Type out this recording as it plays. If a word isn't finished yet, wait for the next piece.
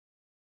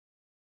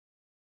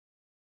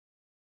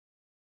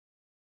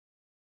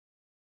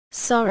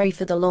Sorry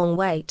for the long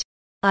wait.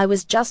 I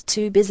was just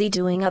too busy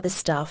doing other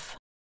stuff.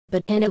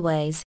 But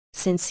anyways,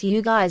 since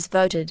you guys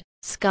voted,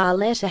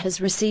 Scarletta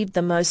has received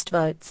the most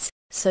votes,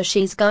 so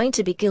she's going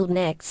to be killed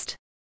next.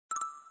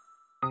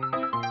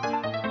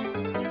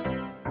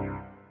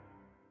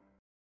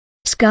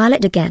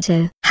 Scarletta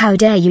Gateau, how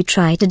dare you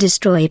try to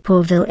destroy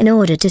Pourville in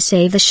order to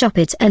save the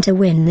Shoppits and to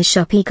win the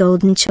Shoppy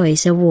Golden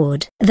Choice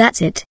Award.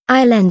 That's it,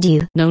 I'll end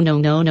you. No.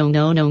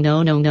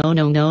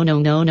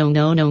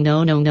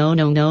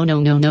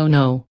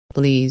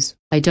 Please,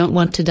 I don't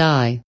want to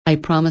die. I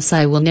promise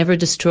I will never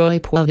destroy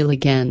Pourville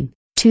again.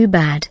 Too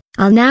bad,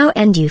 I'll now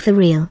end you for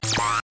real.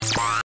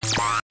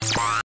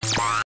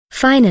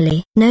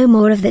 Finally, no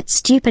more of that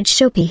stupid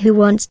Shoppy who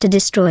wants to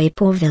destroy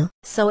Pourville.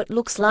 So it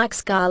looks like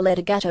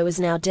Scarletta Gateau is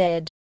now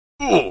dead.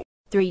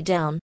 3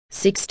 down,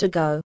 6 to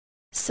go.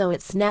 So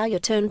it's now your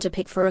turn to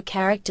pick for a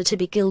character to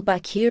be killed by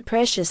Q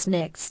Precious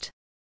next.